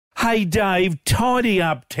Hey, Dave, tidy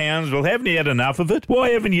up Townsville. Haven't you had enough of it?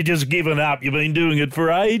 Why haven't you just given up? You've been doing it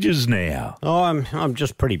for ages now. Oh, I'm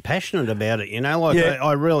just pretty passionate about it, you know.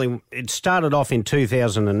 I really... It started off in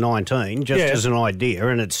 2019 just as an idea,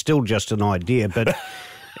 and it's still just an idea, but...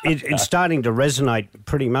 It's starting to resonate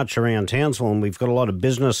pretty much around Townsville, and we've got a lot of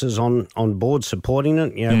businesses on board supporting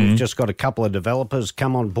it. You know, we've just got a couple of developers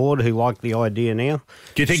come on board who like the idea now.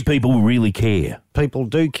 Do you think people really care? People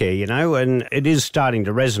do care, you know, and it is starting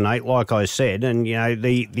to resonate, like I said. And, you know,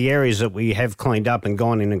 the areas that we have cleaned up and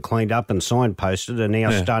gone in and cleaned up and signposted are now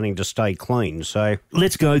starting to stay clean. So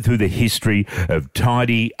let's go through the history of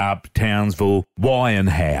Tidy Up Townsville. Why and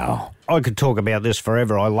how? I could talk about this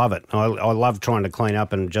forever. I love it. I love trying to clean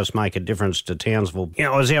up and just make a difference to Townsville. You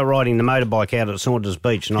know, I was out riding the motorbike out at Saunders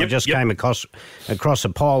Beach, and I just came across a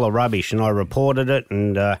pile of rubbish, and I reported it,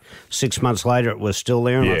 and 6 months later it was still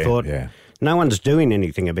there, and I thought, no one's doing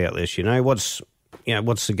anything about this, you know. What's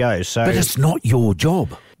the go? So, but it's not your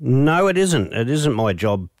job. No, it isn't. It isn't my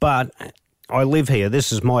job, but I live here.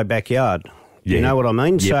 This is my backyard. Yeah. You know what I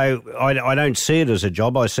mean? Yep. So I don't see it as a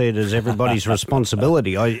job. I see it as everybody's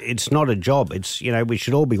responsibility. It's not a job. It's, you know, we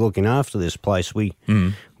should all be looking after this place. We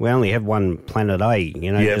only have one planet A,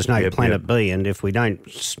 you know, there's no planet B, and if we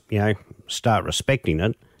don't, you know, start respecting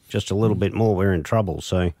it just a little bit more, we're in trouble.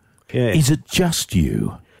 So, yeah. Is it just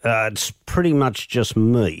you? It's pretty much just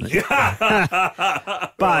me.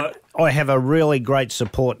 But I have a really great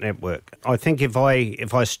support network. I think if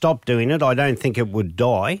I stopped doing it, I don't think it would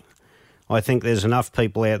die. I think there's enough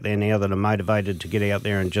people out there now that are motivated to get out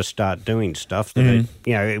there and just start doing stuff that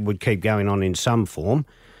it would keep going on in some form.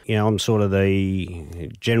 You know, I'm sort of the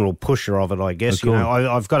general pusher of it, I guess. Cool. You know,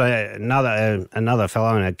 I've got another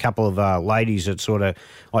fellow and a couple of ladies that sort of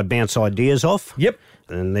I bounce ideas off. Yep.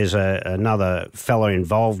 And there's another fellow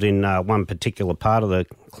involved in one particular part of the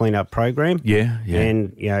cleanup program. Yeah.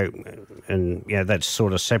 And that's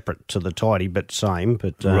sort of separate to the tidy, but same.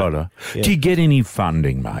 But righto. Yeah. Do you get any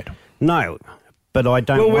funding, mate? No, but I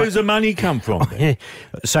don't... Well, where's the money come from?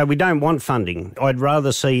 So we don't want funding. I'd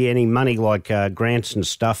rather see any money like grants and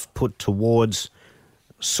stuff put towards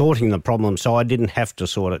sorting the problem so I didn't have to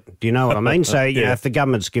sort it. Do you know what I mean? So, you know, if the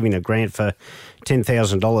government's giving a grant for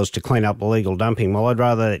 $10,000 to clean up illegal dumping, well, I'd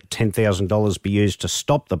rather $10,000 be used to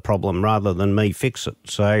stop the problem rather than me fix it.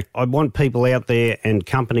 So I want people out there and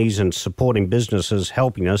companies and supporting businesses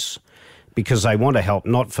helping us because they want to help,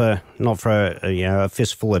 not for a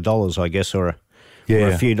fistful of dollars, I guess, or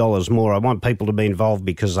a few dollars more. I want people to be involved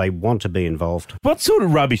because they want to be involved. What sort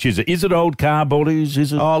of rubbish is it? Is it old car bodies?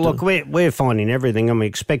 Is it? Oh, look, we're finding everything. I'm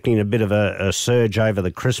expecting a bit of a surge over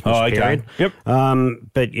the Christmas period. Yep.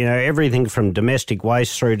 But, you know, everything from domestic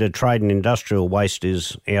waste through to trade and industrial waste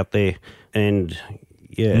is out there, and...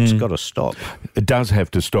 yeah, it's got to stop. It does have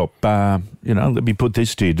to stop. Let me put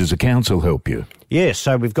this to you. Does the council help you? Yeah,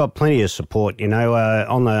 so we've got plenty of support, you know,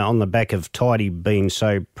 on the back of Tidy being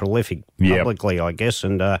so prolific publicly, I guess,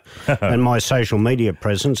 and and my social media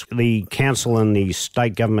presence. The council and the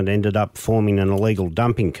state government ended up forming an illegal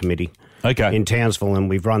dumping committee in Townsville, and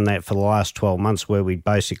we've run that for the last 12 months where we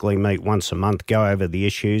basically meet once a month, go over the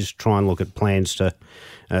issues, try and look at plans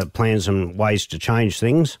and ways to change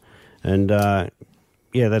things, and...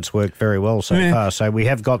 that's worked very well so far. So we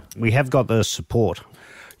have got the support.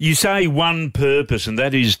 You say one purpose, and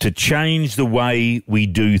that is to change the way we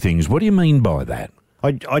do things. What do you mean by that?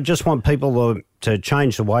 I just want people to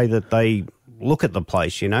change the way that they look at the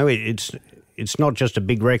place. You know, it's not just a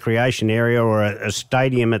big recreation area or a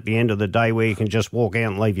stadium at the end of the day where you can just walk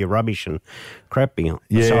out and leave your rubbish and crap behind.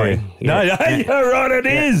 Yeah. Sorry. No, you're right. It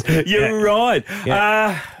is. You're right.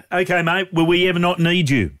 Yeah. Okay, mate, will we ever not need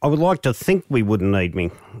you? I would like to think we wouldn't need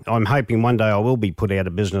me. I'm hoping one day I will be put out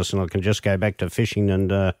of business and I can just go back to fishing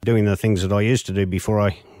and doing the things that I used to do before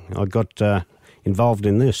I got involved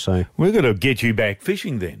in this. So we're going to get you back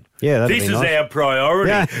fishing then. Yeah, that'd this be nice. Is our priority.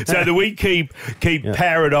 Yeah. So that we keep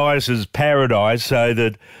paradise as paradise so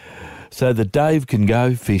that Dave can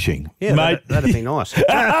go fishing. Yeah, mate. That'd be nice.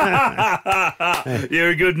 You're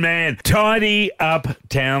a good man. Tidy Up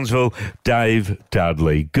Townsville, Dave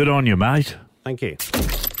Dudley. Good on you, mate. Thank you.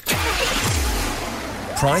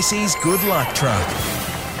 Pricey's Good Luck Truck.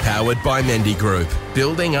 Powered by Mendy Group.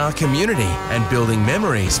 Building our community and building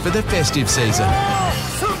memories for the festive season.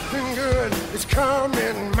 Oh, something good is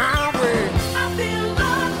coming my way. I feel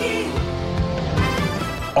lucky.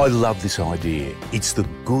 I love this idea. It's the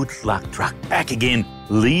Good Luck Truck. Back again,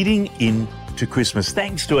 leading into Christmas,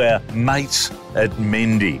 thanks to our mates at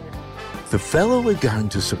Mendy. The fellow we're going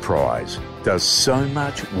to surprise does so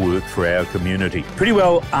much work for our community. Pretty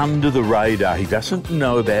well under the radar. He doesn't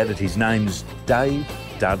know about it. His name's Dave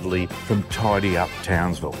Dudley from Tidy Up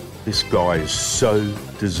Townsville. This guy is so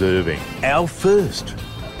deserving. Our first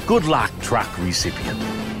Good Luck Truck recipient.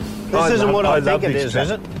 This isn't what I think it is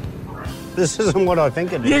it? This isn't what I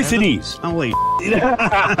think it is. Yes, it is. Holy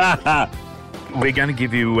We're going to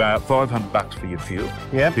give you $500 for your fuel.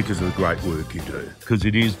 Yep. Because of the great work you do. Because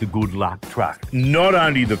it is the Good Luck Truck. Not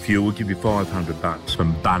only the fuel, we'll give you $500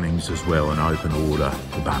 from Bunnings as well, an open order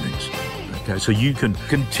to Bunnings. Okay, so you can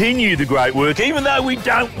continue the great work, even though we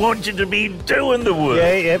don't want you to be doing the work.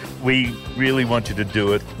 Yeah, yep. We really want you to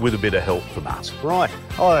do it with a bit of help from us. Right.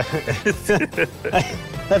 Oh,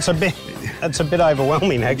 that's a bit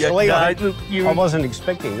overwhelming, actually. Yeah, no, look, I wasn't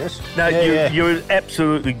expecting this. No, you're an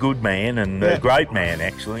absolutely good man and a great man,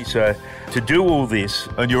 actually. So to do all this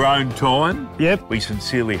on your own time, we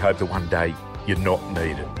sincerely hope that one day you're not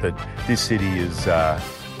needed. But this city is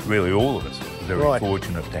really all of us very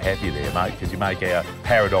fortunate to have you there, mate, because you make our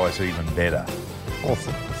paradise even better. Well,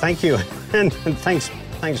 thank you. and thanks,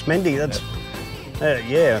 Mendy. That's,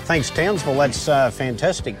 thanks, Townsville. That's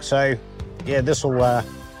fantastic. So, this will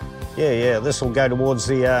go towards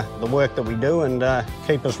the work that we do and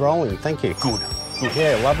keep us rolling. Thank you. Good.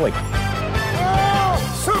 Yeah, lovely.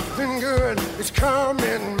 Oh, something good is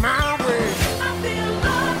coming my way.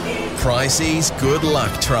 Pricey's Good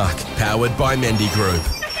Luck Truck, powered by Mendy Group.